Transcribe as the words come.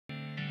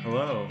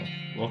Hello,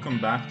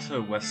 welcome back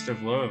to West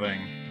of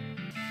Loathing.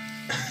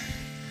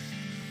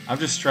 I'm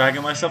just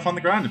dragging myself on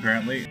the ground,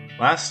 apparently.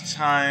 Last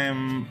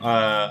time,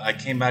 I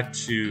came back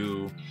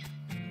to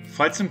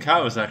fight some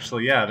cows,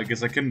 actually, yeah,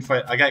 because I couldn't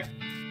fight. I got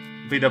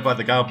beat up by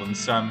the goblins,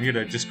 so I'm here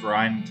to just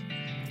grind,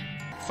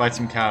 fight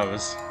some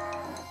cows.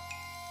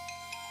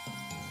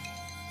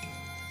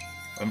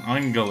 I'm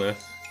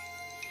Ungolith.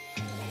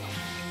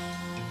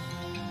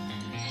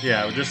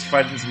 Yeah, we're just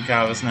fighting some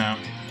cows now.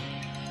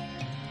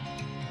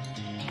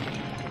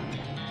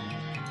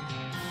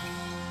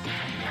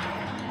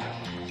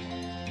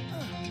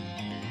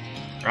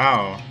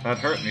 Wow, that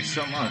hurt me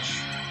so much.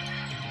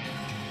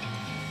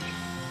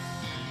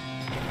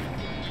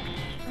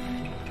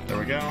 There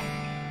we go.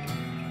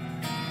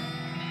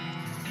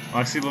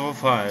 Moxie level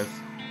 5.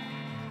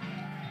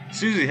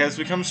 Susie has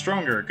become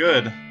stronger.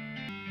 Good.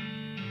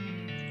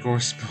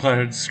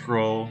 Gore-splattered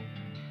scroll.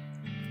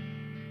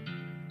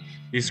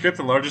 You scrape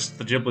the largest of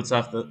the giblets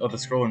off of the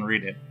scroll and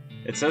read it.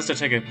 It says to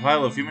take a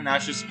pile of human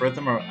ashes, spread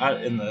them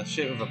out in the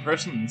shape of a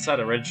person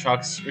inside a red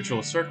chalk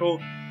ritual circle,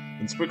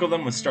 and sprinkle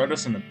them with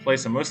stardust and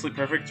place a mostly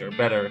perfect, or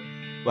better,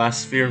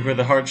 last sphere where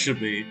the heart should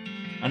be.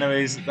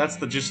 Anyways, that's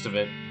the gist of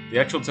it. The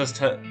actual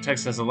text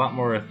has a lot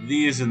more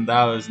these and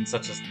thous and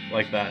such as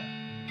like that.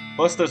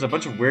 Plus, there's a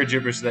bunch of weird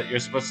gibberish that you're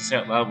supposed to say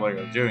out loud while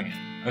you're doing it.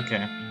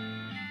 Okay.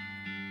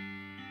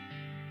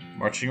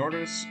 Marching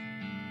orders?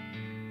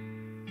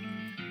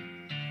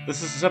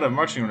 This is a set of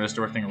marching orders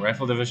directing a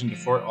rifle division to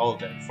Fort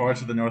Alden, far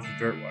to the north of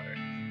Dirtwater.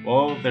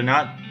 Well, they're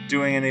not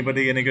doing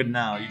anybody any good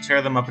now. You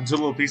tear them up into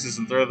little pieces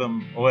and throw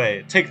them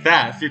away. Take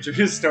that, future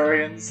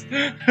historians!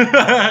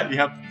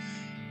 Yep.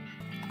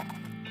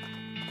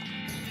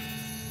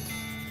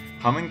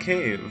 Humming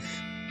Cave.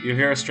 You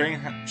hear a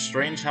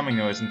strange humming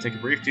noise and take a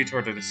brief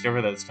detour to discover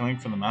that it's coming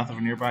from the mouth of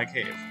a nearby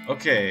cave.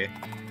 Okay.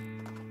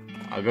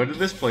 I'll go to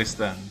this place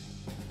then.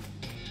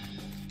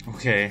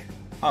 Okay.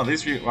 Oh,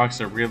 these rocks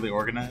are really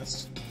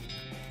organized.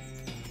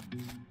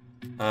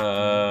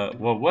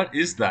 Well, what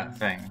is that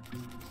thing?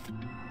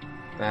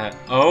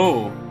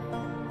 Oh!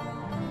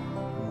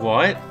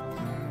 What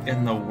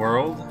in the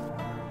world?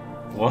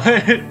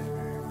 What?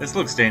 This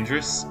looks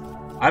dangerous.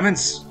 I'm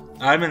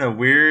in a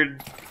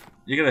weird...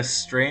 You get a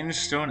strange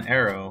stone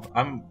arrow.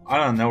 I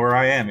don't know where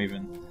I am,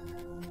 even.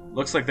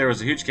 Looks like there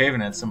was a huge cave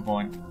in it at some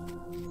point.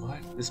 What?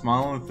 This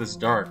monolith is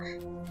dark.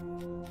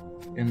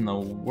 In the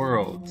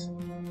world.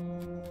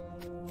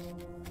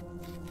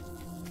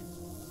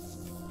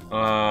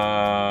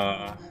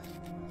 Well,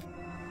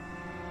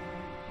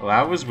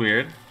 that was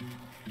weird.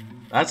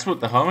 That's what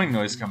the humming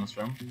noise comes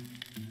from.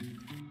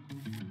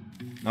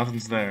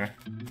 Nothing's there.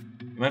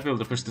 You might be able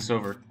to push this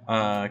over.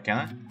 Can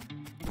I?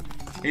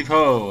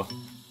 Heave-ho!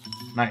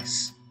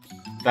 Nice.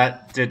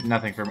 That did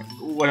nothing for me.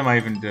 What am I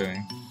even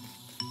doing?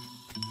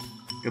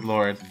 Good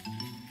lord.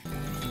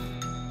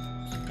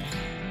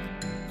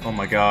 Oh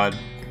my god.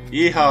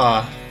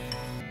 Yeehaw!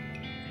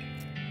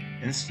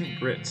 Instant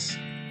grits.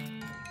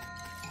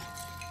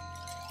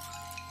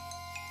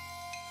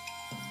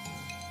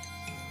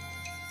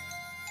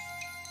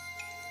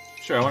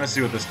 Sure, I want to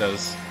see what this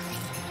does.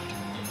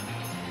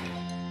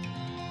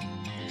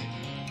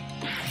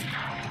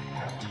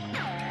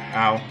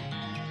 Ow.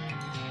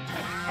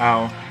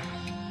 Ow.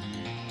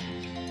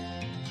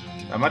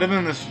 That might have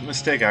been a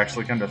mistake,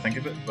 actually, come to think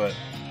of it, but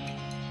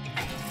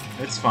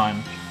it's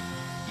fine.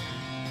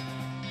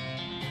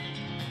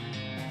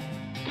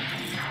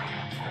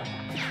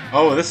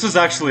 Oh, this is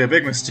actually a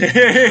big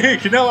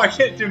mistake! No, I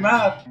can't do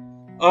math!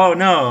 Oh,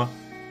 no.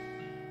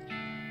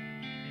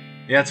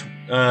 Yeah,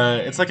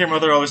 it's like your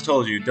mother always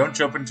told you, don't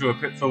jump into a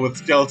pit filled with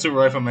skeletal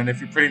riflemen if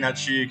you're pretty not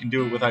sure you can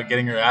do it without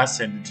getting your ass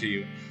handed to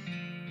you.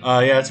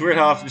 Yeah, it's weird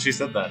how often she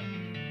said that.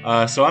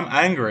 So I'm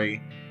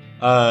angry.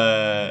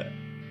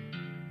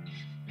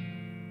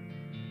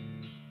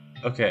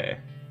 Okay.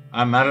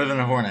 I'm madder than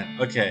a hornet.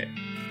 Okay.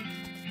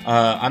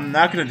 I'm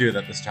not gonna do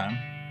that this time.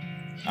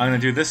 I'm gonna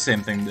do this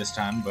same thing this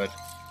time, but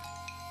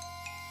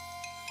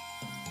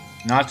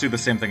not do the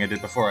same thing I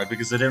did before,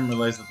 because I didn't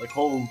realize that the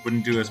coal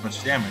wouldn't do as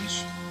much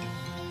damage.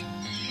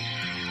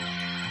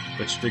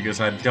 Which, because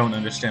I don't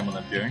understand what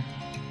I'm doing.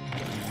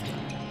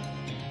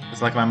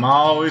 It's like my mom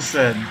always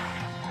said.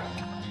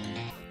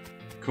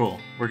 Cool,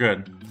 we're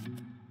good.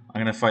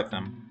 I'm gonna fight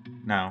them.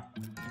 Now.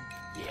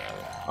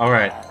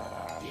 Alright.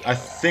 I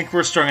think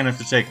we're strong enough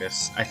to take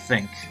this. I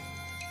think.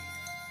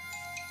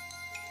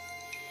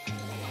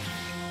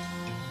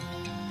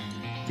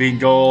 Bean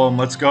Golem,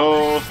 let's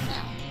go!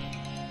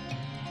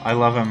 I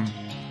love him.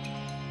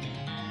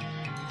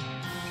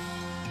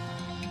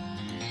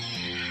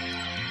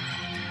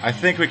 I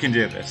think we can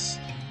do this.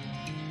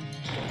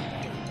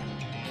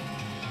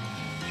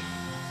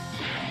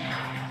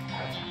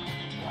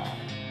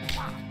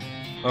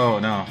 Oh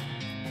no.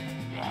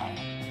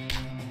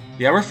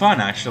 Yeah, we're fine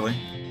actually.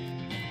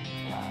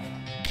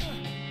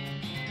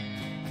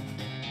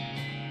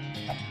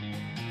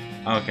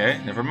 Okay,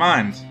 never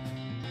mind.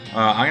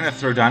 I'm gonna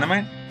throw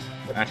dynamite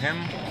at him.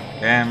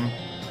 Bam.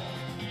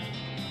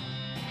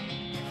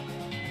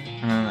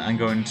 And then I'm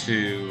going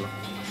to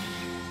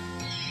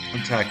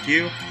Attack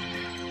you.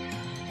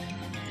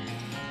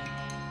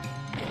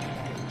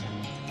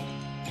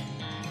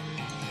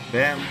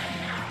 Bam.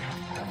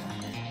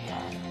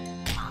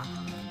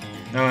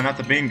 No, not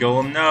the bean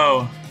golem,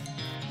 no!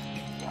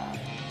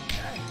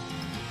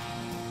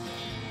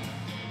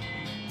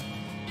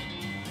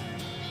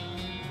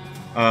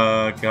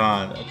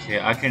 God.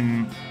 Okay, I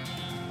can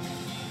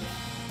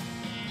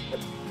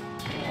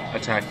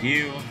attack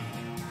you,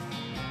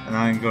 and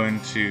I'm going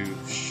to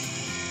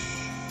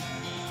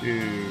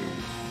shoot.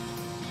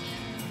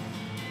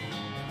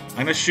 I'm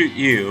gonna shoot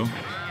you.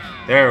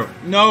 There.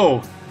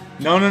 No!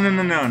 No, no, no,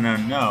 no, no, no,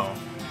 no.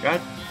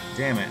 God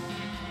damn it.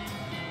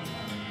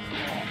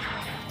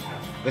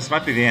 This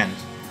might be the end.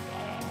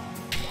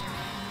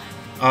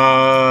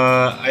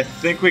 I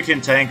think we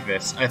can tank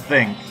this. I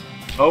think.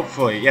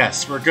 Hopefully.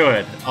 Yes, we're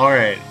good.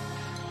 Alright.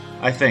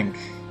 I think.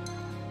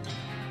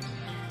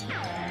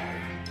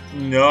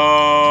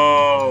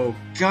 No!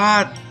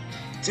 God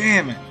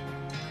damn it.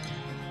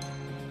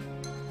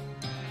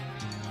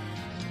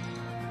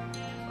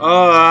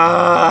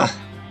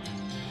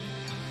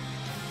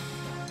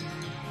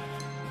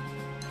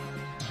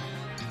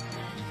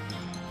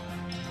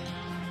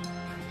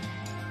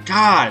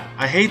 God,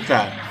 I hate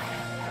that.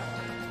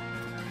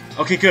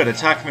 Okay, good.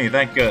 Attack me.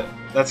 Thank good.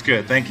 That's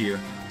good. Thank you.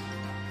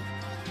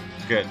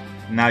 Good.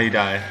 Now you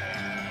die.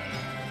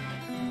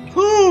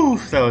 Whew,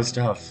 that was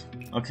tough.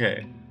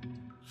 Okay.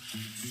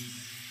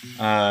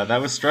 That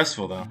was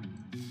stressful though.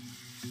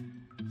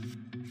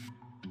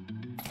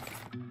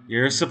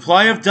 Your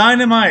supply of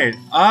dynamite.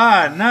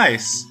 Ah,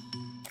 nice.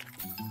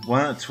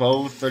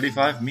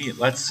 1235 meat.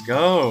 Let's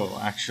go.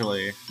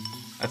 Actually,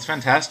 that's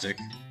fantastic.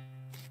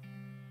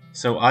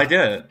 So I did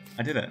it.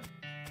 I did it.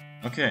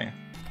 Okay.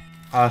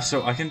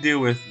 So I can deal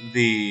with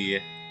the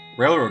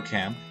railroad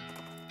camp.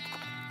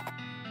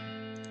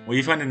 Well,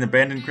 you find an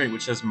abandoned crate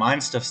which has mine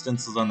stuff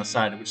stencils on the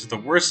side, which is the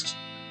worst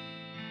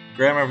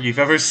grammar you've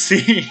ever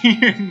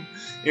seen,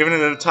 even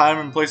at a time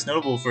and place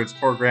notable for its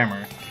poor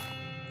grammar.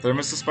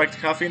 Thermos of spiked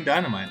coffee and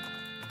dynamite.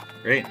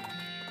 Great.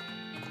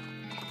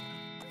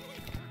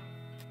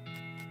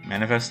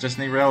 Manifest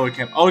Destiny Railroad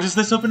Camp. Oh, does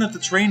this open up the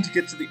train to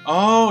get to the...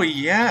 Oh,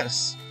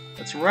 yes!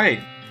 That's right.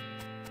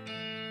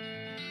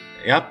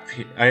 Yep.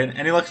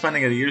 Any luck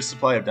finding a year's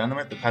supply of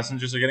dynamite? The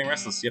passengers are getting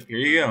restless. Yep, here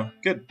you go.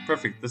 Good.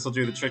 Perfect. This'll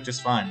do the trick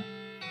just fine.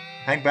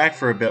 Hang back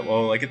for a bit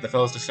while I get the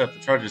fellows to set up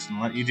the charges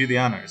and let you do the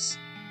honors.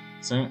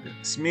 So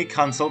Smee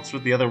consults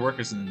with the other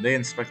workers and they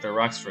inspect their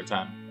rocks for a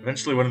time.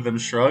 Eventually one of them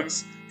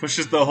shrugs,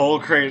 pushes the whole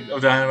crate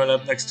of dynamite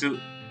up next to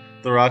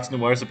the rocks and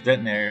wires up a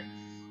detonator.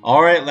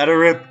 Alright, let her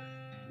rip.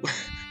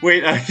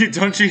 Wait,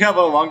 don't you have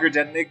a longer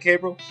detonate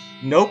cable?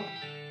 Nope.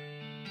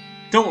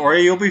 Don't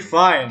worry, you'll be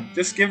fine.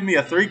 Just give me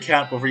a 3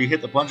 count before you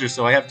hit the plunger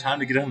so I have time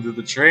to get onto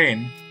the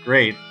train.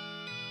 Great.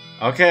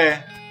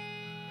 Okay.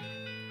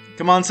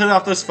 Come on, set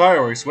off those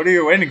fireworks. What are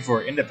you waiting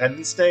for?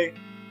 Independence Day?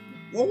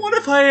 Well, what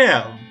if I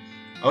am?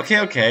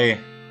 Okay, okay.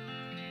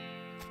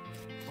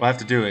 Well, I have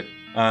to do it.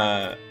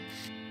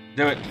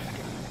 Do it.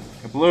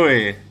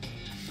 Bluey.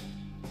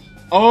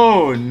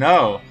 Oh,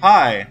 no.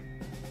 Hi.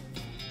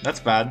 That's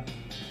bad.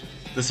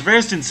 The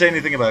surveyors didn't say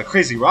anything about a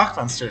crazy rock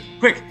monster.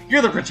 Quick,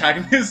 you're the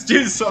protagonist.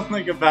 Do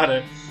something about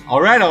it.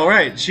 Alright,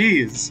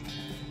 jeez.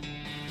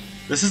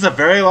 This is a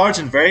very large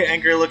and very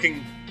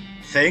angry-looking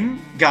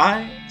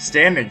guy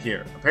standing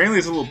here. Apparently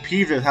he's a little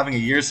peeved at having a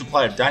year's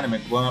supply of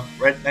dynamite blown up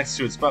right next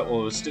to its butt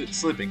while it was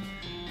sleeping.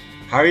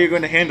 How are you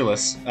going to handle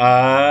us?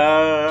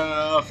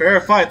 Fair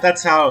fight.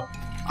 That's how.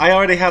 I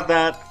already have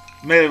that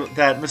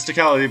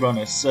mysticality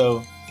bonus,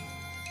 so...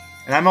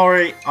 And I'm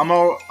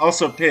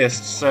also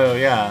pissed, so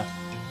yeah.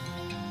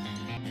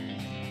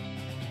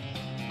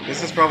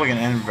 This is probably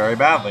gonna end very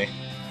badly.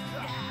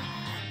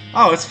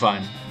 Oh, it's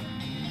fine.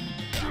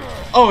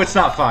 Oh, it's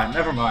not fine.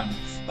 Never mind.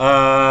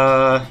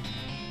 I'm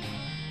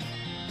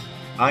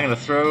gonna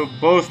throw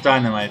both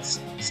dynamite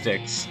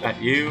sticks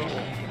at you.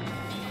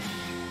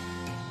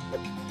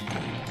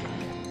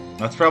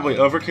 That's probably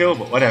overkill,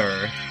 but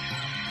whatever.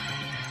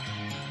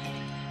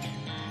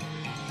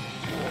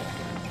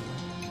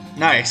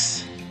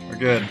 Nice. We're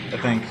good, I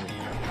think.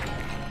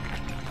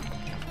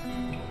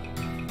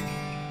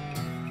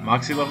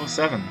 Moxie level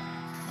 7.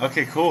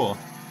 Okay, cool.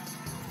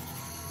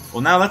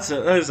 Well, now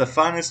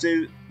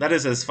that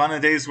is as fun a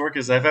day's work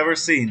as I've ever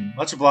seen.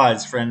 Much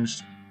obliged, friend.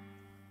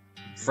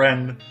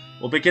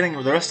 We'll be getting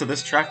the rest of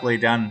this track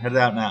laid down and headed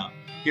out now.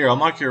 Here, I'll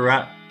mark your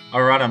route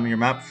on your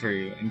map for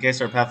you, in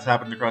case our paths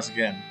happen to cross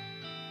again.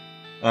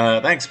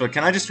 Thanks, but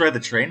can I just ride the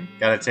train?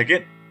 Got a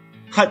ticket?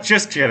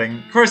 Just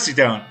kidding. Of course you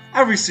don't.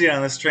 Every seat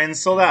on this train's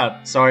sold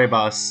out. Sorry,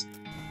 boss.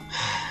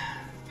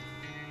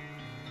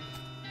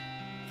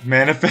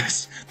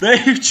 Manifest.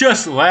 They've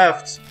just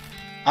left.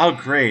 Oh,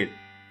 great.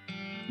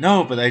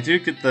 No, but I do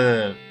get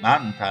the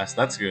mountain pass.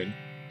 That's good.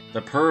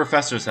 The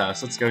professor's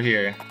house. Let's go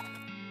here.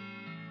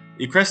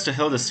 You crest a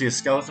hill to see a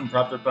skeleton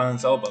propped up on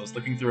his elbows,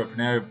 looking through a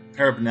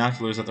pair of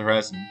binoculars at the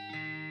horizon.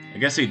 I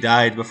guess he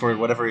died before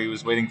whatever he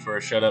was waiting for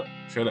showed up,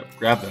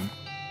 grabbed him.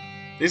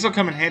 These will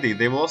come in handy.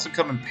 They will also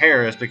come in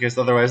pairs, because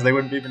otherwise they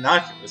wouldn't be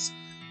binoculars.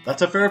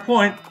 That's a fair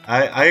point.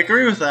 I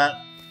agree with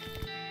that.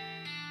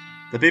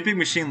 The beeping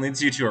machine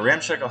leads you to a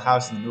ramshackle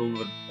house in the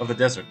middle of the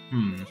desert.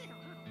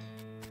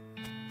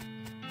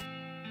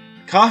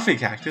 Coffee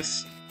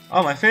cactus?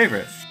 Oh, my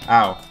favorite.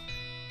 Ow.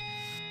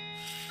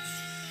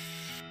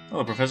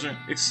 Hello, Professor.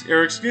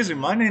 Excuse me,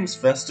 my name's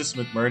Festus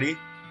McMurdy.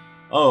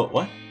 Oh,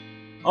 what?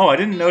 Oh, I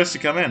didn't notice you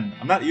come in.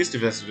 I'm not used to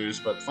visitors,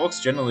 but folks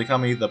generally call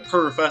me the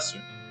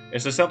Professor.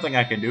 Is there something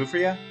I can do for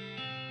you?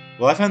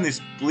 Well, I found this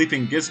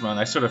bleeping gizmo, and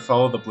I sort of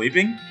followed the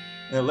bleeping,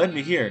 and it led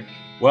me here.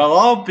 Well,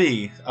 I'll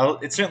be.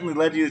 It certainly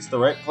led you to the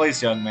right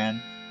place, young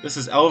man. This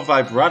is El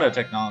Vibrato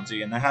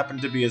technology, and I happen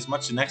to be as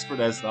much an expert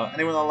as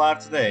anyone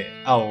alive today.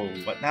 Oh,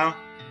 what now?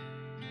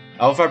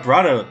 El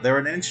Vibrato, they're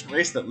an ancient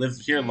race that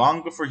lived here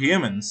long before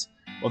humans.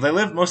 Well, they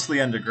live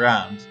mostly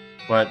underground,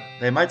 but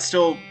they might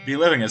still be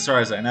living as far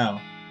as I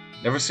know.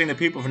 Never seen the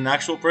people of an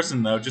actual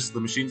person, though, just the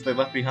machines they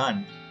left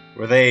behind.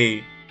 Were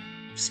they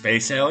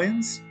space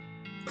aliens?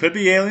 Could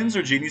be aliens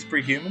or genies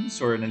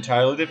pre-humans, or an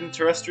entirely different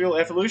terrestrial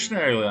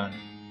evolutionary line.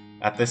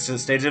 At this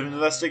stage of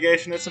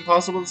investigation, it's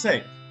impossible to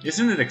say.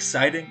 Isn't it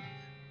exciting?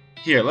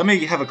 Here, let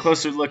me have a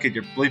closer look at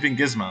your bleeping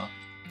gizmo.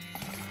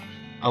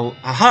 Oh,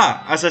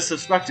 aha! As I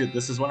suspected,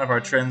 this is one of their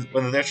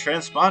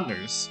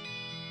transponders.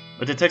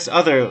 It detects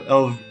other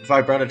El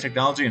Vibrato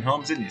technology in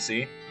homes, didn't you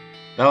see?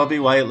 That'll be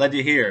why it led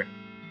you here.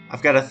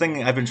 I've got a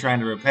thing I've been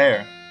trying to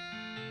repair.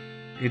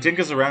 He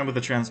tinkers around with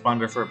the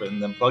transponder for a bit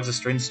and then plugs a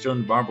strange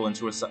stone marble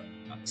into a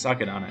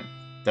socket on it.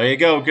 There you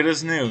go, good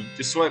as new.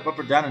 Just swipe up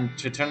or down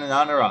to turn it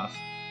on or off.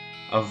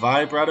 A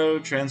vibrato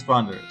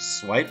transponder.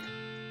 Swipe.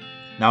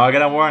 Now I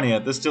gotta warn you,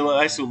 this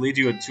device will lead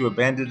you to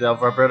abandoned El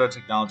Vibrato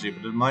technology,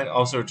 but it might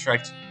also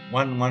attract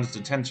one's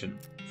attention.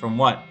 From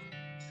what?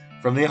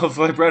 From the El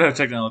Vibrato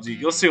technology.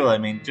 You'll see what I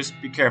mean. Just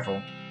be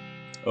careful.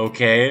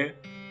 Okay.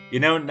 You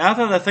know, now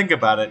that I think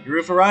about it, you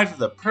have arrived at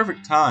the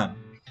perfect time.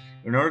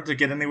 In order to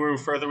get anywhere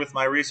further with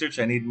my research,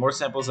 I need more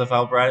samples of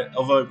El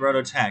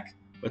Vibrato tech.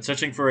 But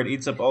searching for it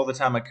eats up all the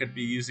time I could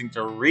be using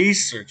to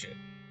research it.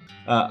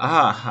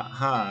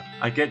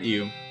 I get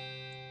you.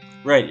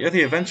 Right, you're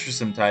the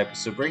adventuresome type,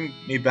 so bring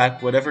me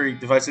back whatever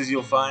devices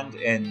you'll find,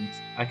 and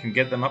I can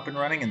get them up and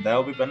running, and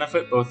that'll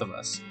benefit both of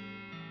us.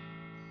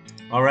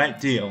 Alright,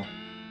 deal.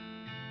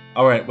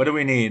 Alright, what do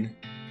we need?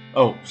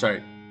 Oh,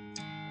 sorry.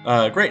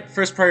 Great,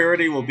 first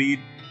priority will be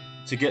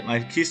to get my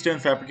keystone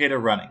fabricator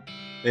running.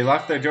 They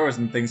lock their doors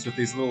and things with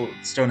these little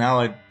stone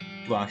alloy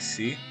blocks,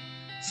 see?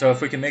 So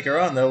if we can make our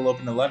own, they'll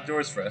open a lot of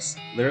doors for us,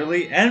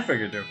 literally and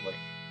figuratively.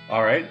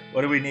 Alright,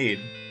 what do we need?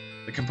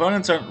 The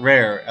components aren't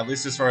rare, at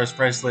least as far as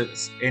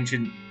priceless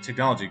ancient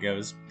technology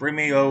goes. Bring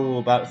me,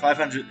 about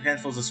 500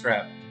 handfuls of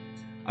scrap.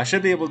 I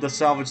should be able to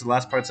salvage the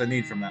last parts I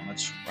need from that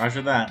much.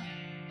 Roger that.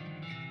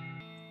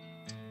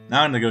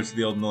 Now I'm gonna go to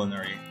the old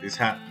millinery. These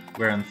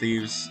hat-wearing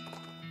thieves.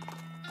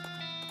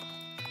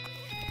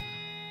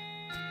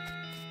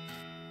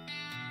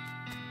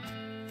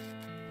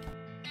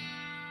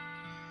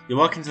 You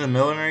walk into the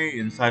millinery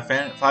and five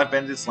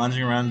bandits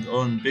lounging around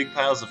owning big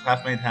piles of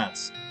half-made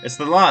hats. It's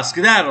the law,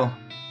 skedaddle!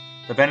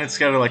 The bandits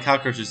scatter like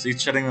cockroaches,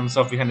 each shutting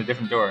themselves behind a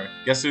different door.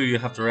 Guess you'll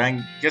have to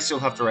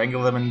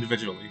wrangle them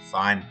individually.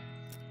 Fine.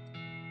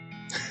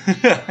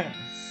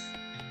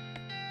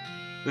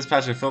 This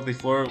patch of filthy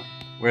floor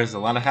wears a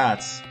lot of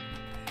hats.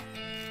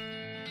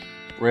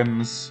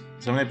 Brims.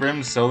 So many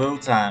brims, so little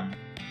time.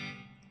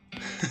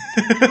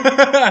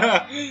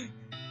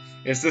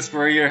 Is this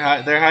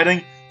where they're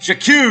hiding?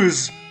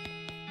 J'accuse!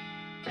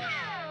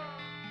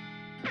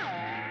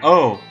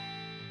 Oh.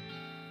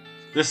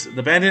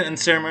 The bandit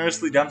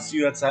unceremoniously dumps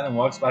you outside and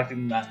walks back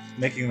in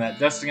making that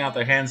dusting out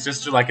their hands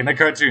gesture like in a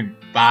cartoon.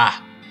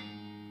 Bah!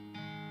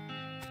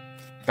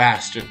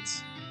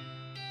 Bastards.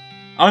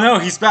 Oh no,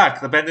 he's back!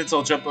 The bandits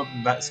all jump up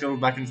and scuttle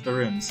back into the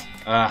rooms.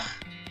 Ugh.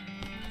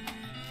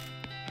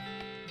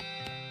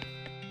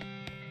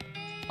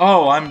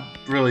 Oh, I'm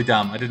really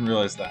dumb. I didn't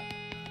realize that.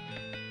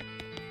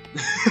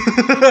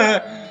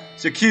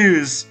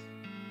 J'accuse!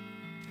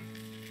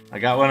 I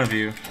got one of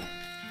you.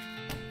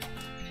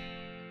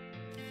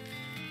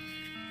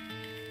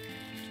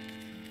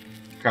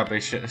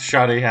 Crappy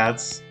shoddy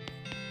hats.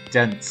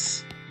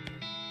 Dents.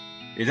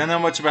 You don't know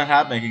much about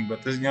hat making,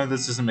 but this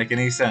doesn't make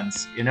any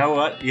sense. You know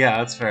what? Yeah,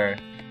 that's fair.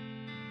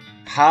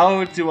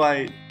 How do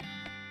I...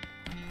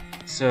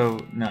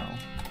 So, no.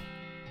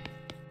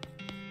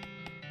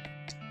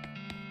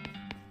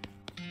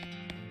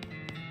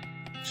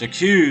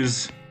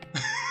 J'accuse!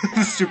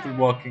 Stupid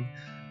walking.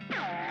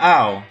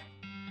 Ow.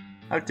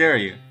 How dare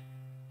you.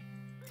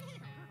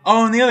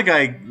 Oh, and the other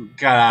guy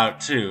got out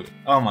too.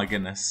 Oh my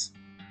goodness.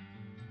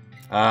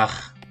 Ugh.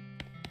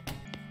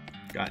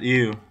 Got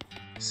you,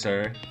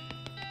 sir.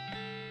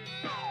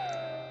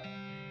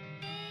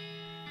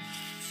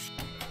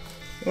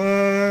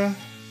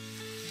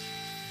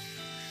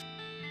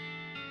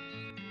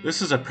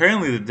 This is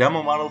apparently the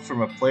demo model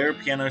from a player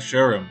piano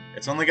showroom.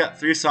 It's only got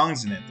 3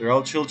 songs in it. They're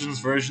all children's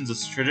versions of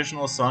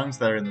traditional songs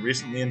that are in the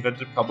recently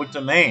invented public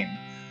domain.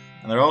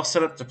 And they're all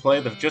set up to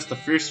play just the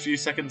first few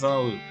seconds on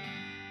a loop.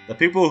 The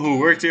people who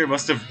worked here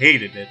must have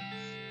hated it.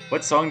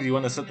 What song do you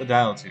want to set the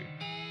dial to?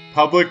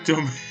 Public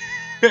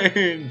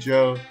domain,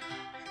 Joe.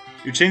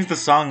 You changed the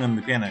song on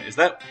the piano. Is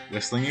that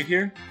whistling you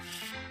hear?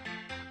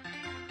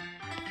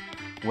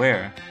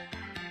 Where?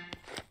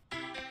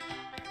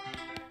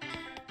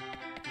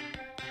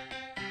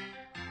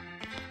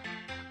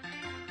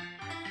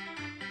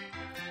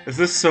 Is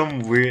this some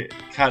weird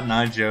Cat and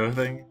I Joe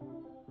thing?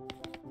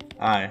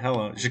 Hi,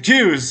 hello.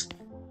 J'accuse!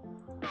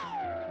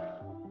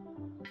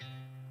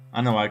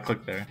 I know why I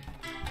clicked there.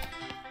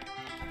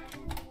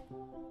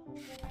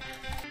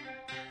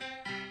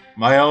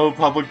 My old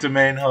public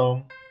domain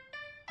home.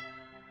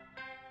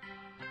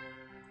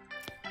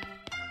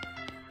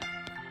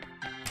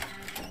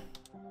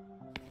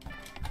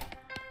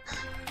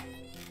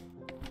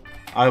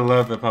 I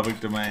love the public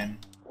domain.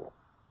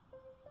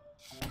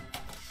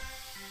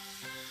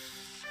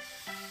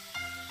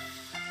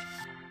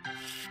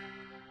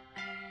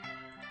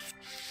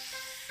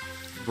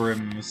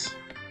 Brims.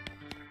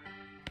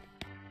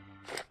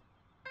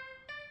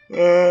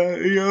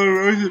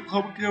 You're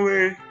public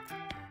domain.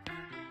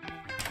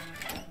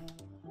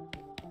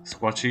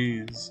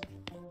 Squatchies.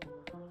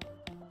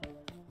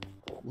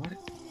 What?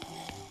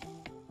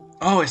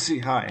 Oh, I see.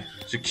 Hi.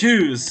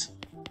 J'accuse!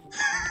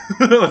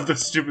 I love the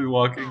stupid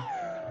walking.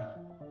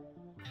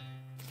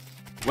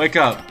 Wake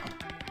up!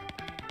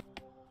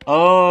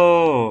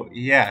 Oh,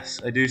 yes,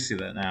 I do see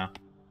that now.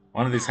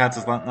 One of these hats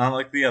is not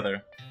like the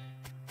other.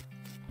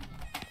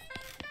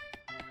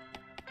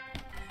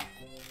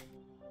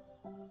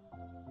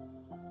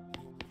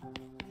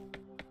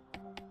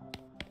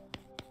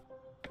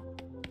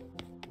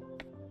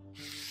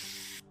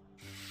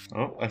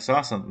 Oh, I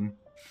saw something.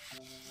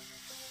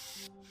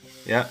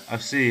 Yeah, I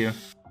see you.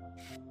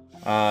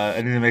 I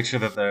need to make sure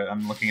that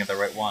I'm looking at the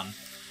right one.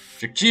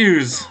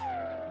 J'accuse!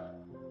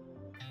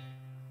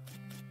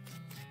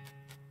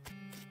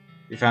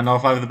 You found all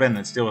 5 of the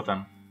bandits. Deal with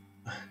them.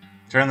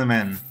 Turn them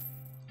in.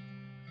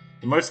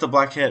 Demorse the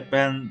black hat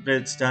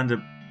bandits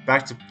down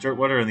back to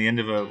Dirtwater on the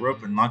end of a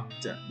rope and lock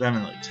them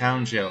in the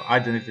town jail. I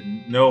didn't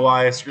even know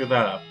why I screwed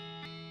that up.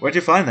 Where'd you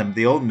find them?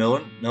 The old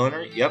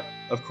millinery? Yep,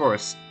 of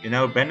course. You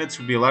know, bandits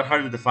would be a lot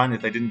harder to find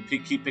if they didn't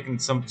keep picking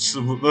some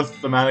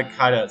thematic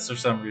hideouts for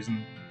some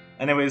reason.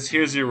 Anyways,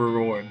 here's your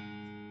reward.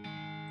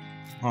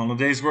 On a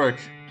day's work.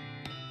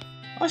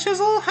 Oh, she has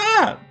a little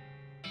hat.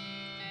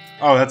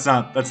 Oh, that's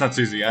not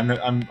Susie. I'm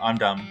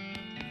dumb.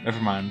 Never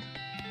mind.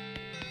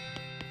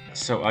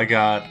 So I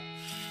got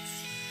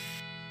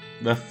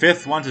the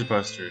 5th wanted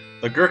poster.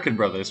 The Gherkin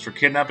brothers for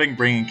kidnapping,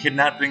 brining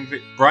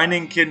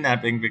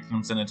kidnapping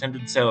victims and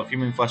attempted sale of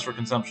human flesh for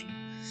consumption.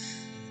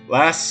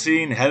 Last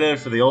seen headed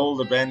for the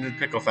old abandoned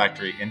pickle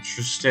factory.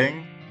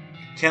 Interesting.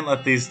 Can't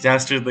let these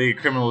dastardly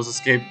criminals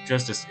escape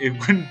justice. It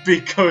wouldn't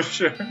be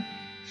kosher.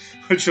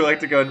 Would you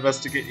like to go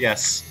investigate?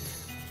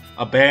 Yes.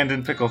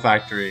 Abandoned pickle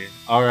factory.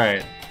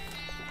 Alright.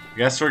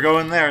 Guess we're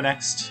going there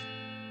next.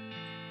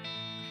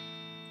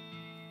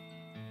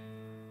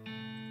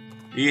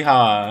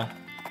 Yeehaw.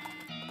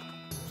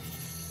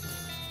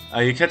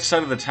 You catch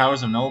sight of the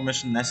towers of an old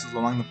mission nestled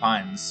along the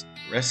pines.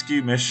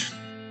 Rescue mission.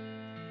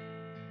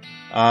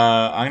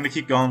 I'm gonna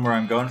keep going where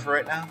I'm going for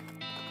right now.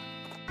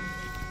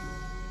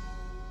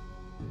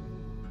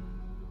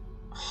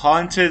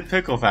 Haunted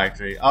pickle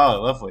factory.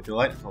 Oh, lovely,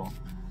 delightful.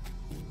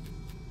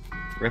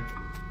 Rip.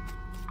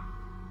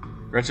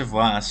 Wretched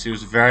last. She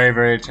was very,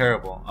 very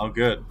terrible. Oh,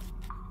 good.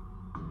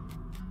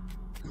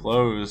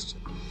 Closed.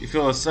 You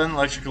feel a sudden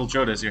electrical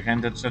jolt as your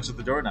hand touches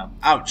the doorknob.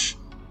 Ouch!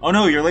 Oh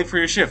no, you're late for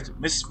your shift.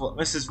 Mrs.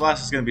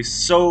 Vlass is gonna be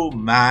so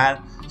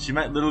mad, she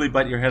might literally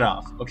bite your head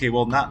off. Okay,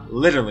 well, not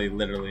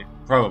literally,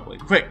 probably.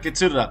 Quick, get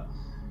suited up.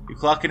 You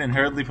clock in and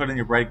hurriedly put on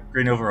your bright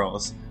green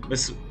overalls.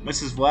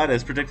 Mrs. Vlad,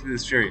 as predicted,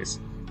 is furious.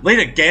 Late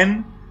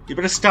again? You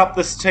better stop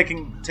this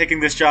taking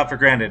this job for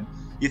granted.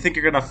 You think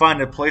you're gonna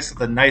find a place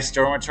with a nice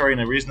dormitory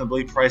and a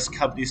reasonably priced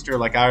company store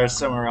like ours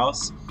somewhere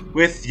else?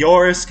 With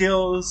your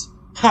skills?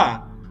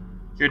 Ha!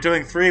 You're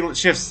doing 3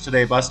 shifts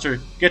today, Buster.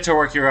 Get to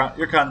work. You're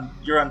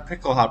on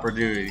pickle hopper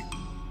duty.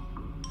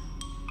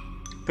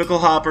 Pickle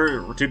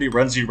hopper duty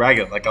runs you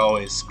ragged, like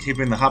always.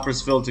 Keeping the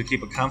hoppers filled to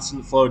keep a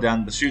constant flow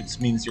down the chutes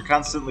means you're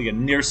constantly a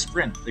near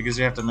sprint because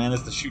you have to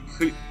manage the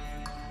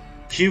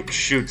cuke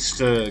chutes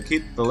to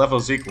keep the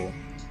levels equal.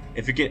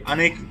 If you get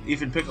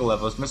uneven pickle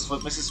levels,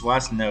 Mrs.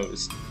 Wass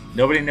knows.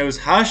 Nobody knows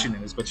how she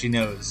knows, but she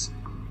knows.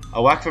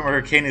 A whack from a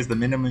hurricane is the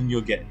minimum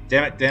you'll get.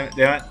 Damn it, damn it,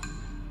 damn it.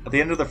 At the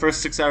end of the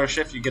first 6-hour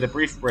shift, you get a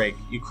brief break.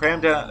 You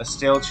cram down a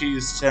stale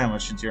cheese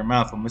sandwich into your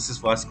mouth while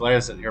Mrs. Wass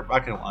glares at your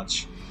pocket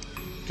watch,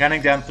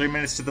 counting down 3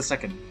 minutes to the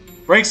second.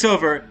 Break's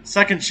over.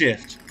 Second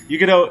shift. You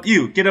get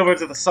over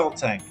to the salt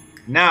tank.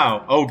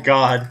 Now. Oh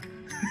God.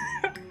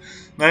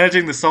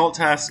 Managing the salt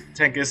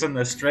tank isn't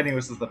as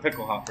strenuous as the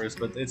pickle hoppers,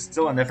 but it's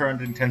still a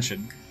never-ending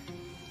tension.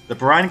 The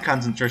brine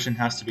concentration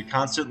has to be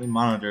constantly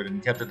monitored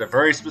and kept at a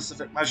very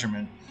specific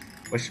measurement,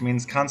 which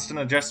means constant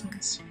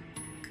adjustments.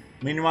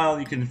 Meanwhile,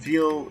 you can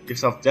feel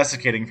yourself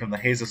desiccating from the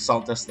haze of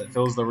salt dust that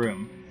fills the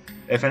room.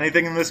 If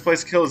anything in this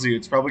place kills you,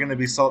 it's probably going to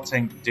be salt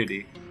tank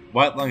duty.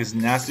 White lung is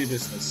nasty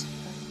business.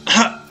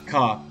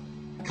 Cough.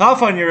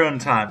 Cough on your own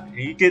time, and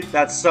you get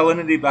that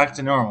salinity back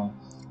to normal.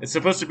 It's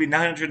supposed to be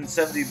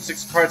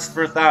 976 parts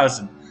per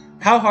thousand.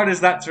 How hard is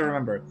that to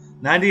remember?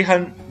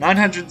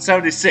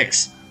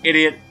 976.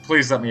 Idiot,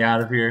 please let me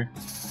out of here.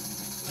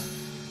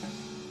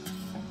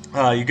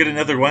 You get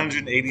another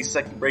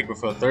 180-second break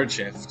before third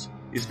shift.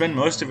 You spend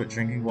most of it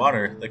drinking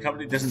water. The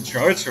company doesn't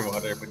charge for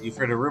water, but you've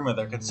heard a rumor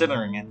they're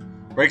considering it.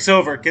 Break's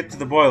over, get to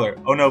the boiler.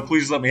 Oh no,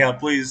 please let me out,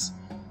 please.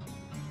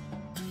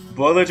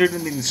 Boiler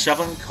treatment means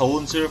shoveling coal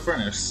into a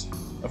furnace.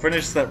 A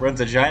furnace that runs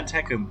a giant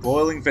tank of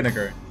boiling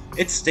vinegar.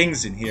 It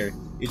stings in here.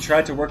 You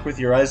try to work with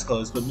your eyes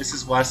closed, but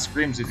Mrs. Wass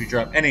screams if you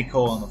drop any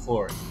coal on the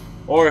floor.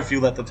 Or if you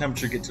let the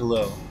temperature get too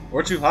low.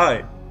 Or too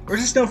high. Or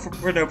just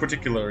for no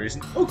particular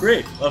reason. Oh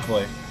great,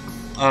 lovely.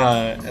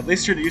 At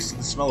least you're used to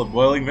the smell of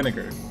boiling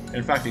vinegar.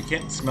 In fact, you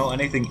can't smell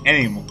anything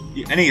anymore.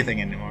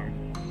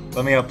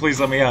 Let me out, please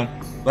let me out.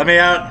 Let me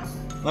out!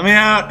 Let me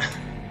out!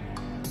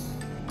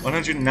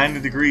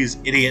 190 degrees,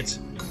 idiot.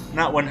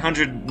 Not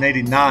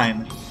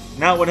 189.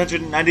 Not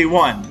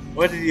 191.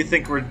 What do you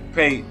think we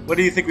pay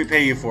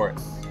you for it?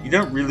 You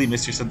don't really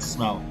miss your sense of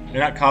smell.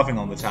 You're not coughing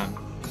all the time.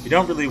 You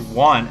don't really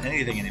want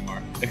anything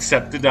anymore,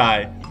 except to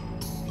die.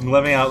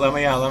 Let me out, let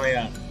me out, let me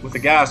out. With the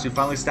gas, you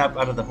finally snap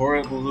out of the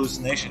horrible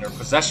hallucination or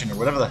possession or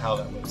whatever the hell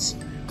that was.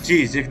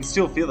 Geez, you can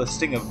still feel the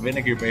sting of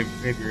vinegar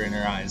vapor in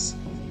your eyes.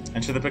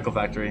 Enter the pickle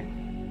factory.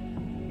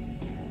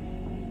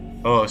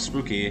 Oh,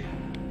 spooky.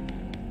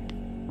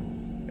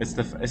 It's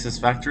this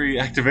factory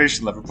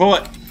activation lever. Pull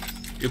it!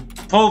 You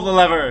pull the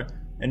lever,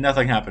 and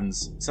nothing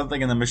happens.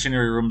 Something in the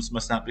machinery rooms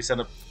must not be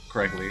set up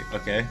correctly.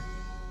 Okay.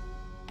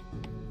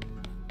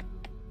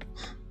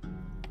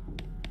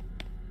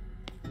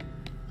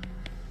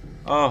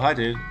 Oh, hi,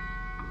 dude.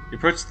 You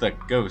approach the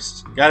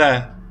ghost.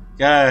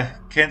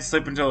 Can't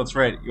sleep until it's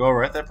right. You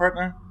alright there,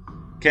 partner?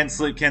 Can't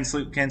sleep, can't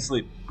sleep, can't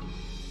sleep.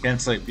 Can't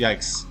sleep,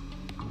 yikes.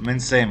 I'm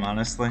insane,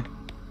 honestly.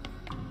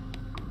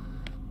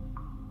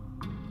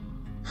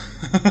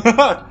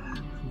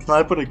 Can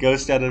I put a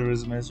ghost out of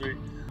his misery?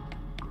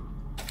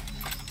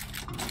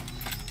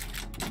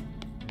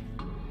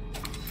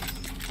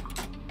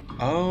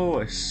 Oh,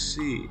 I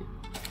see.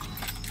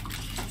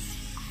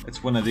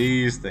 It's one of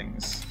these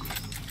things.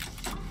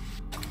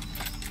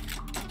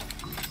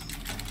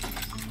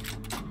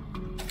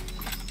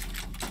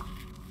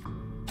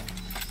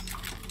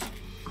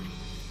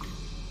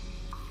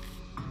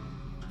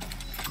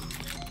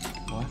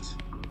 What?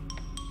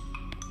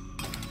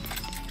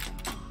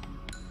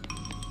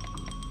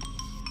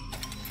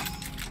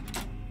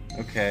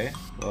 Okay,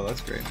 well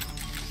that's great.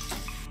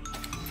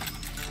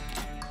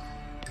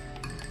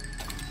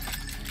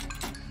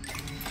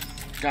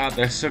 God,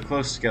 they're so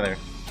close together.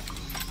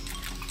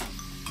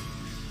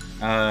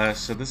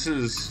 So this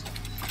is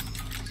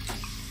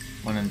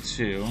 1 and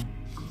 2.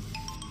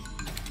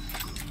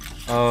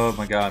 Oh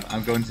my god,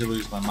 I'm going to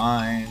lose my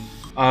mind.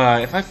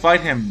 If I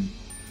fight him...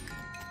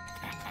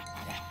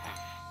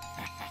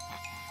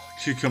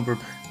 Cucumber.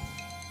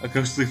 A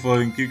ghostly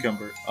floating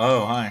cucumber.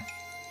 Oh, hi.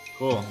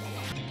 Cool.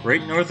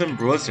 Great Northern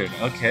Blizzard.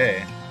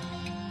 Okay.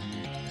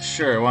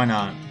 Sure, why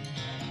not?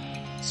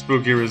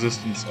 Spooky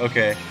resistance.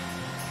 Okay.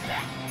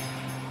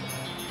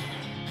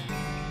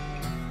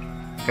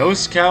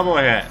 Ghost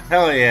cowboy hat.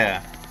 Hell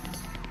yeah.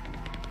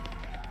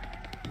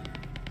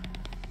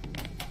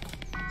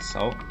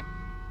 Salt.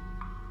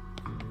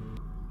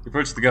 You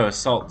approach the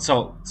ghost. Salt,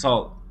 salt,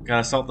 salt.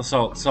 Gotta salt the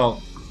salt,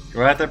 salt.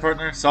 You right there,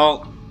 partner?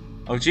 Salt.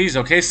 Oh geez,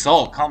 okay,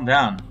 salt. Calm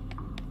down.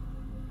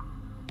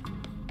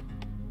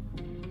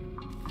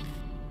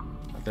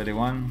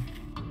 31.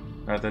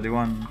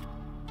 31.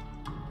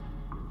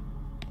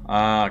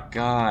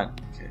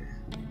 God. Okay.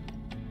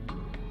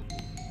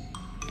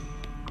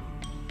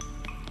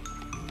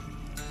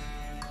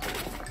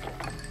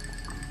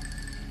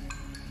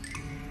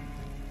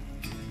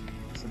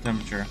 What's the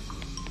temperature?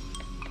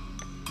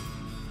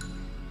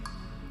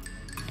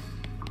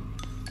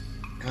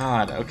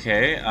 God,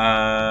 okay.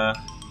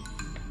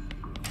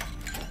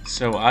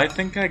 So I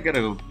think I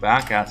gotta go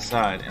back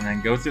outside and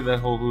then go through that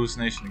whole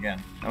hallucination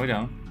again. No, we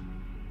don't.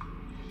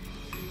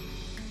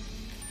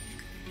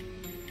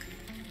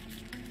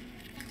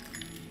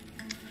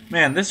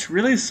 Man, this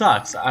really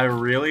sucks. I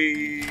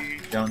really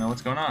don't know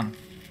what's going on.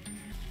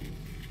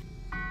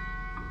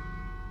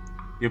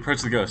 You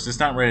approach the ghost. It's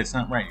not right, it's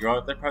not right. You're all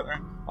right there,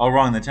 partner? All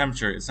wrong, the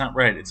temperature. It's not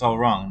right, it's all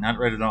wrong. Not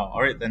right at all.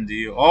 Alright then, do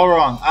you? All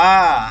wrong.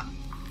 Ah!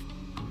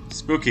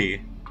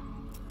 Spooky.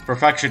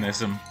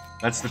 Perfectionism.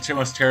 That's the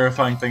most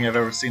terrifying thing I've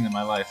ever seen in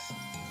my life.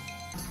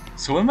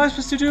 So what am I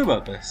supposed to do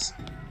about this?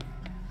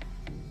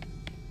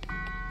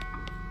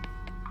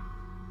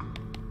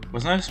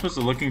 Wasn't I supposed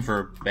to be looking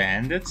for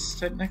bandits,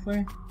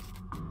 technically?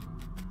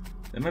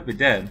 They might be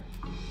dead.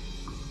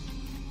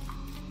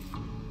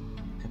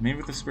 Commune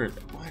with the spirit.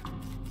 What?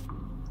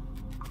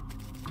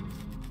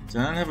 Do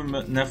I not have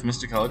enough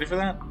mysticality for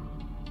that?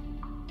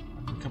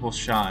 I'm a couple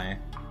shy.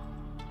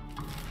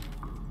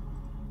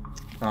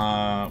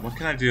 What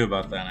can I do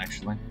about that,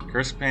 actually?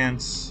 Curse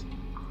pants,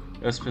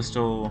 ghost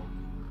pistol,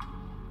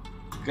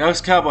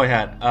 ghost cowboy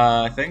hat,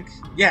 I think?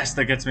 Yes,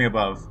 that gets me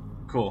above.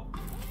 Cool.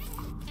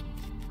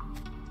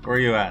 Where are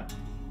you at?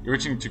 You're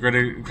reaching to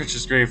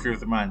Chris's grave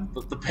with your mind.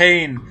 But the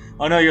pain!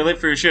 Oh no, you're late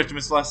for your shift. You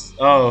missed the last...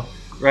 Oh,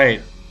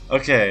 right.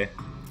 Okay.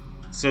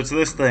 So to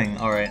this thing.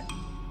 Alright.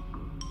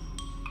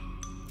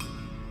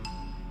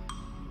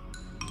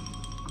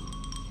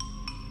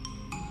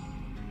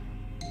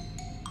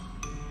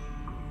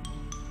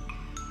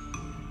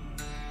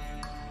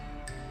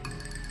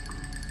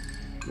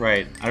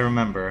 Right, I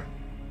remember.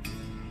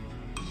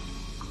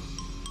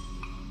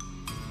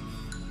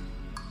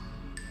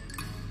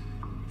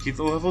 Keep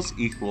the levels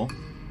equal.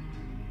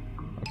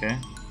 Okay.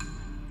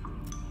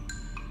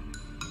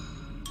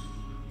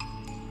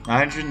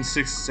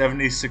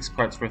 976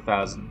 parts per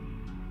thousand.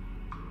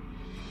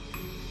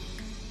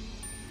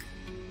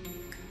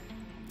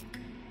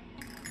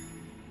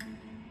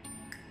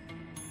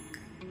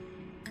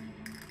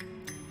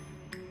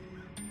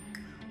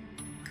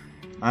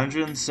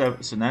 So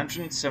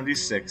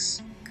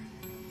 976.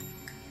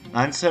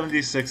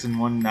 976 and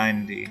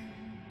 190.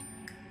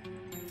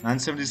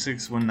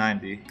 976,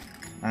 190.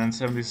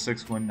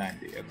 976,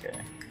 190, okay.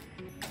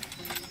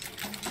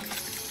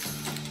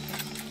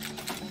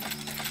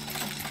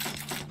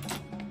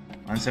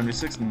 On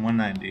 76 and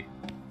 190.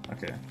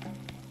 Okay.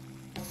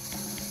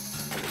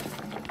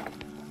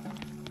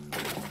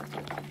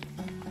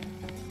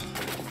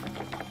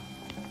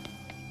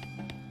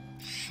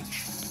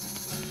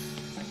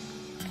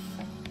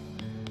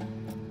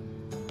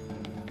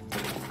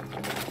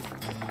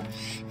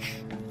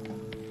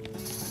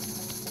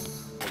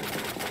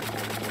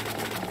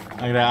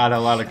 I gotta add a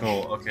lot of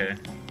coal. Okay.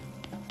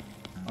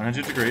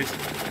 100 degrees.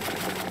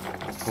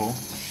 Cool.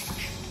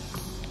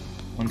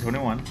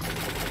 121.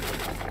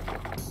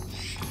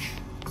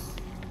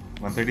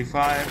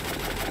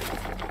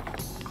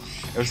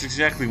 135. It was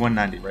exactly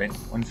 190, right?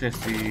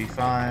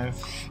 155.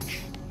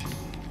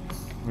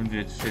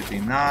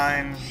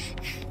 159.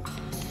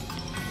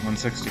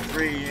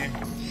 163.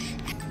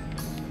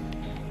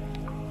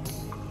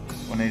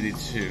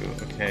 182.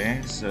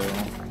 Okay, so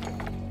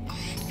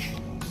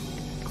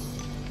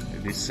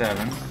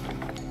 87.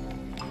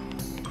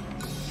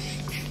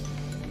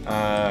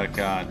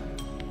 God.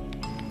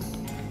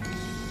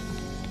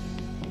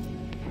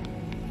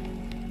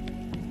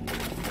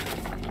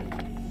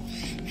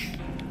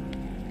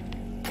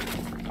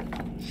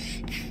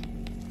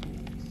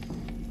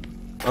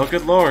 Oh,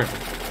 good lord.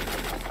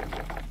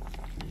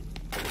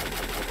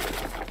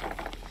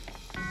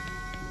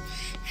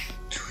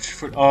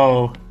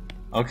 Oh,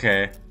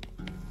 okay.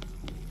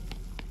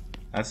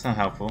 That's not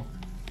helpful.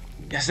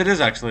 Yes, it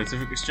is actually. It's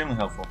extremely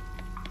helpful.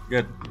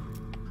 Good.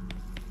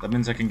 That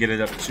means I can get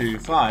it up to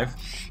 5.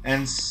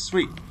 And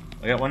sweet.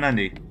 I got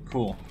 190.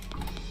 Cool.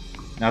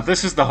 Now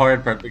this is the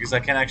hard part because I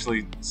can't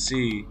actually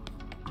see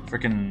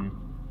frickin'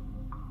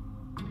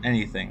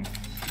 anything.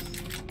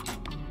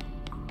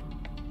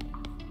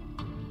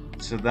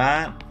 So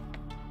that...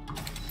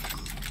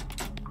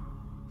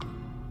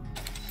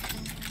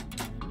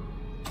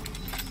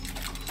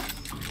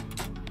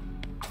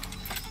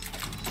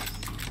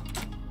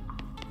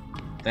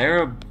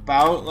 They're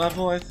about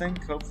level, I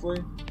think,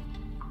 hopefully.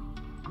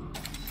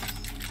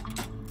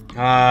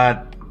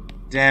 God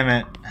damn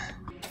it.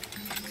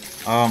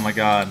 Oh my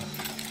god.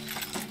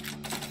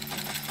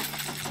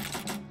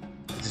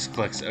 It just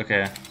clicks,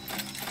 okay.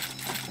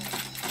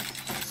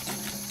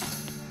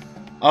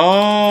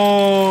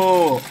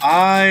 Oh,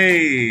 I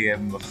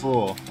am a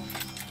fool.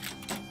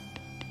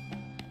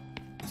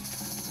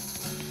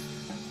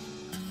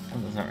 Oh,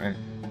 that's not right.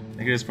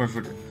 Negative point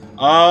for...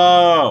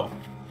 Oh!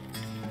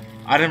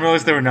 I didn't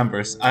realize there were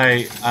numbers.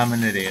 I'm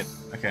an idiot.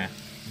 Okay.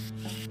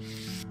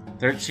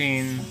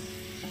 13,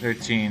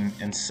 13,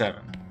 and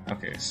 7.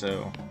 Okay,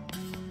 so...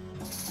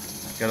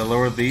 Gotta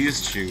lower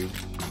these two.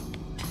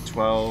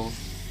 12,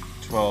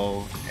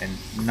 12, and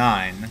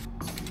 9.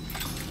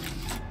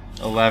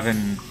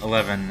 11,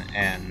 11,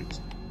 and...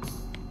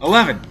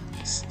 11!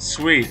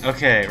 Sweet,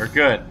 okay, we're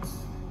good.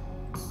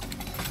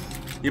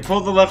 You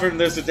pull the lever and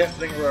there's a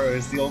deafening roar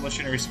as the old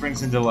machinery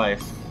springs into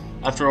life.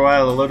 After a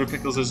while, a load of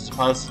pickles is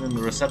deposited in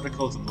the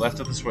receptacle to the left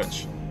of the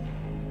switch.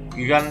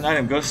 You got an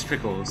item, Ghost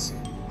Pickles.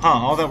 Huh,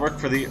 all that work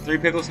for the 3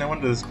 pickles? No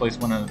wonder this place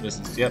went out of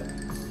business. Yep.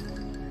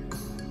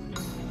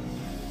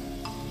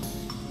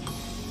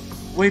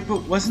 Wait,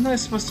 but wasn't I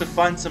supposed to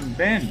find some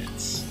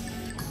bandits?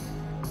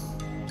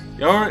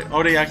 You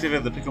already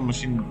activated the pickle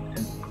machine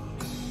and...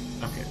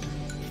 Okay.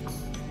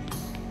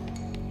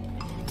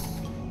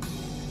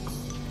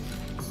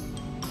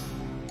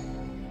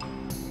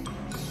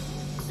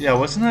 Yeah,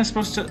 wasn't I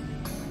supposed to...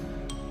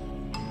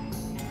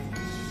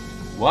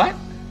 What?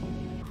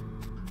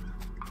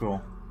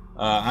 Cool.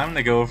 I'm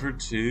gonna go over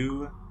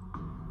to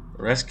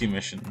rescue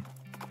mission.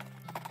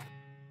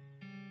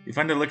 You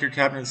find a liquor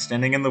cabinet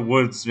standing in the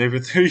woods. Maybe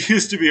there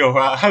used to be a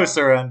house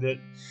around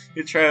it.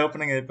 You try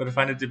opening it, but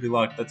find it to be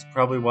locked. That's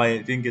probably why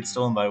it didn't get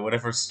stolen by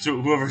whoever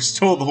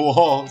stole the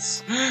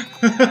walls.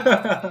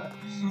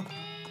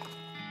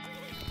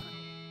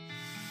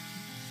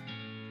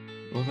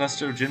 Little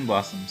cluster of gin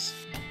blossoms.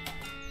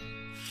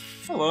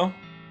 Hello.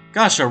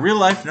 Gosh, a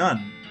real-life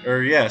nun.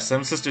 Yes,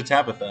 I'm Sister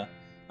Tabitha.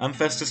 I'm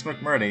Festus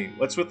McMurdy.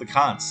 What's with the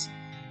cons?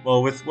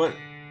 Well, with what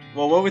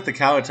Well, what with the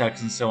cow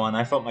attacks and so on,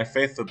 I felt my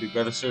faith would be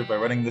better served by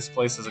running this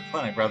place as a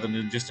clinic rather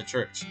than just a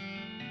church.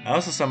 I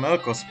also sell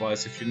medical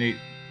supplies if you need,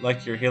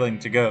 like your healing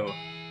to go.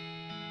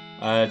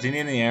 Do you need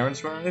any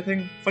errands or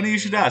anything? Funny you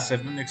should ask.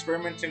 I've been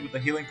experimenting with the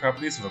healing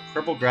properties of a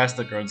purple grass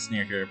that grows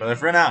near here, but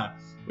I've run out.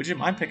 Would you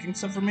mind picking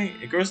some for me?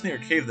 It grows near a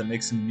cave that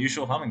makes an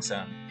unusual humming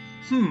sound.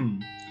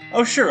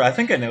 Oh sure, I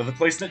think I know the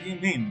place that you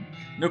mean.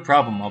 No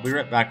problem, I'll be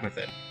right back with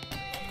it.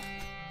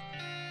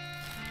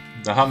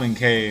 The humming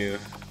cave.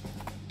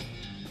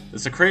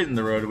 There's a crate in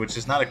the road, which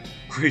is not a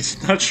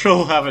creature's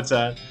natural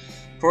habitat.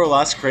 Poor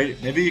lost crate,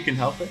 maybe you can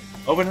help it?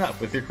 Open it up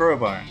with your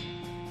crowbar.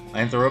 I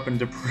enter open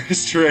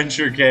depressed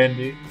treasure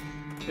candy.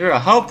 You're a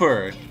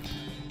helper!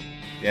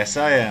 Yes,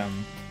 I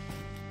am.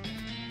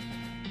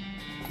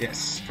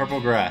 Yes, purple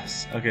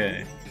grass.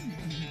 Okay.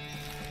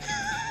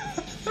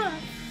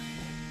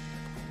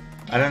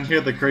 I didn't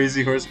hear the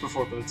crazy horse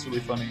before, but it's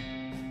really funny.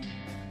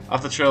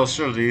 Off the trail's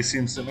shoulder, you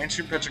see some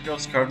ancient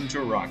petroglyphs carved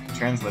into a rock.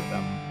 Translate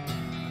them.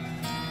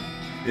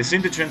 They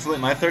seem to translate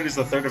my third is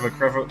the third of a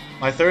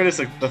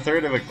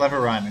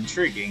clever rhyme.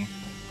 Intriguing.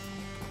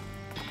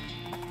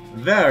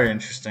 Very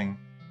interesting.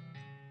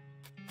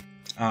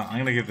 I'm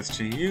gonna give this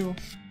to you.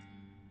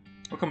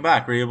 Welcome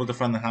back. Were you able to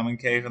find the humming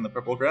cave and the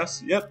purple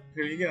grass? Yep,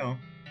 here you go.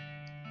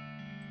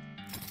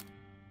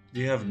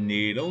 Do you have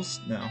needles?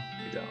 No,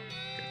 you don't. Okay.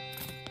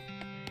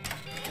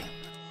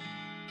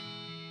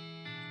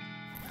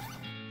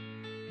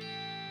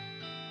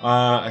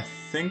 I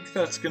think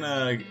that's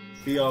gonna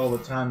be all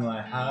the time that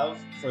I have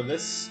for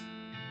this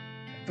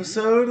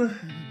episode.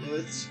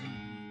 Let's.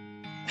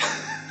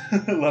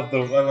 I love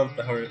the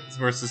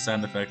horse's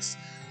sound effects.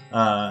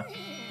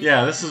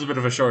 Yeah, this is a bit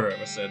of a shorter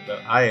episode, but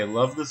I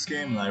love this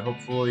game and I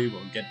hopefully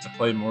will get to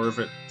play more of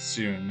it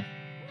soon.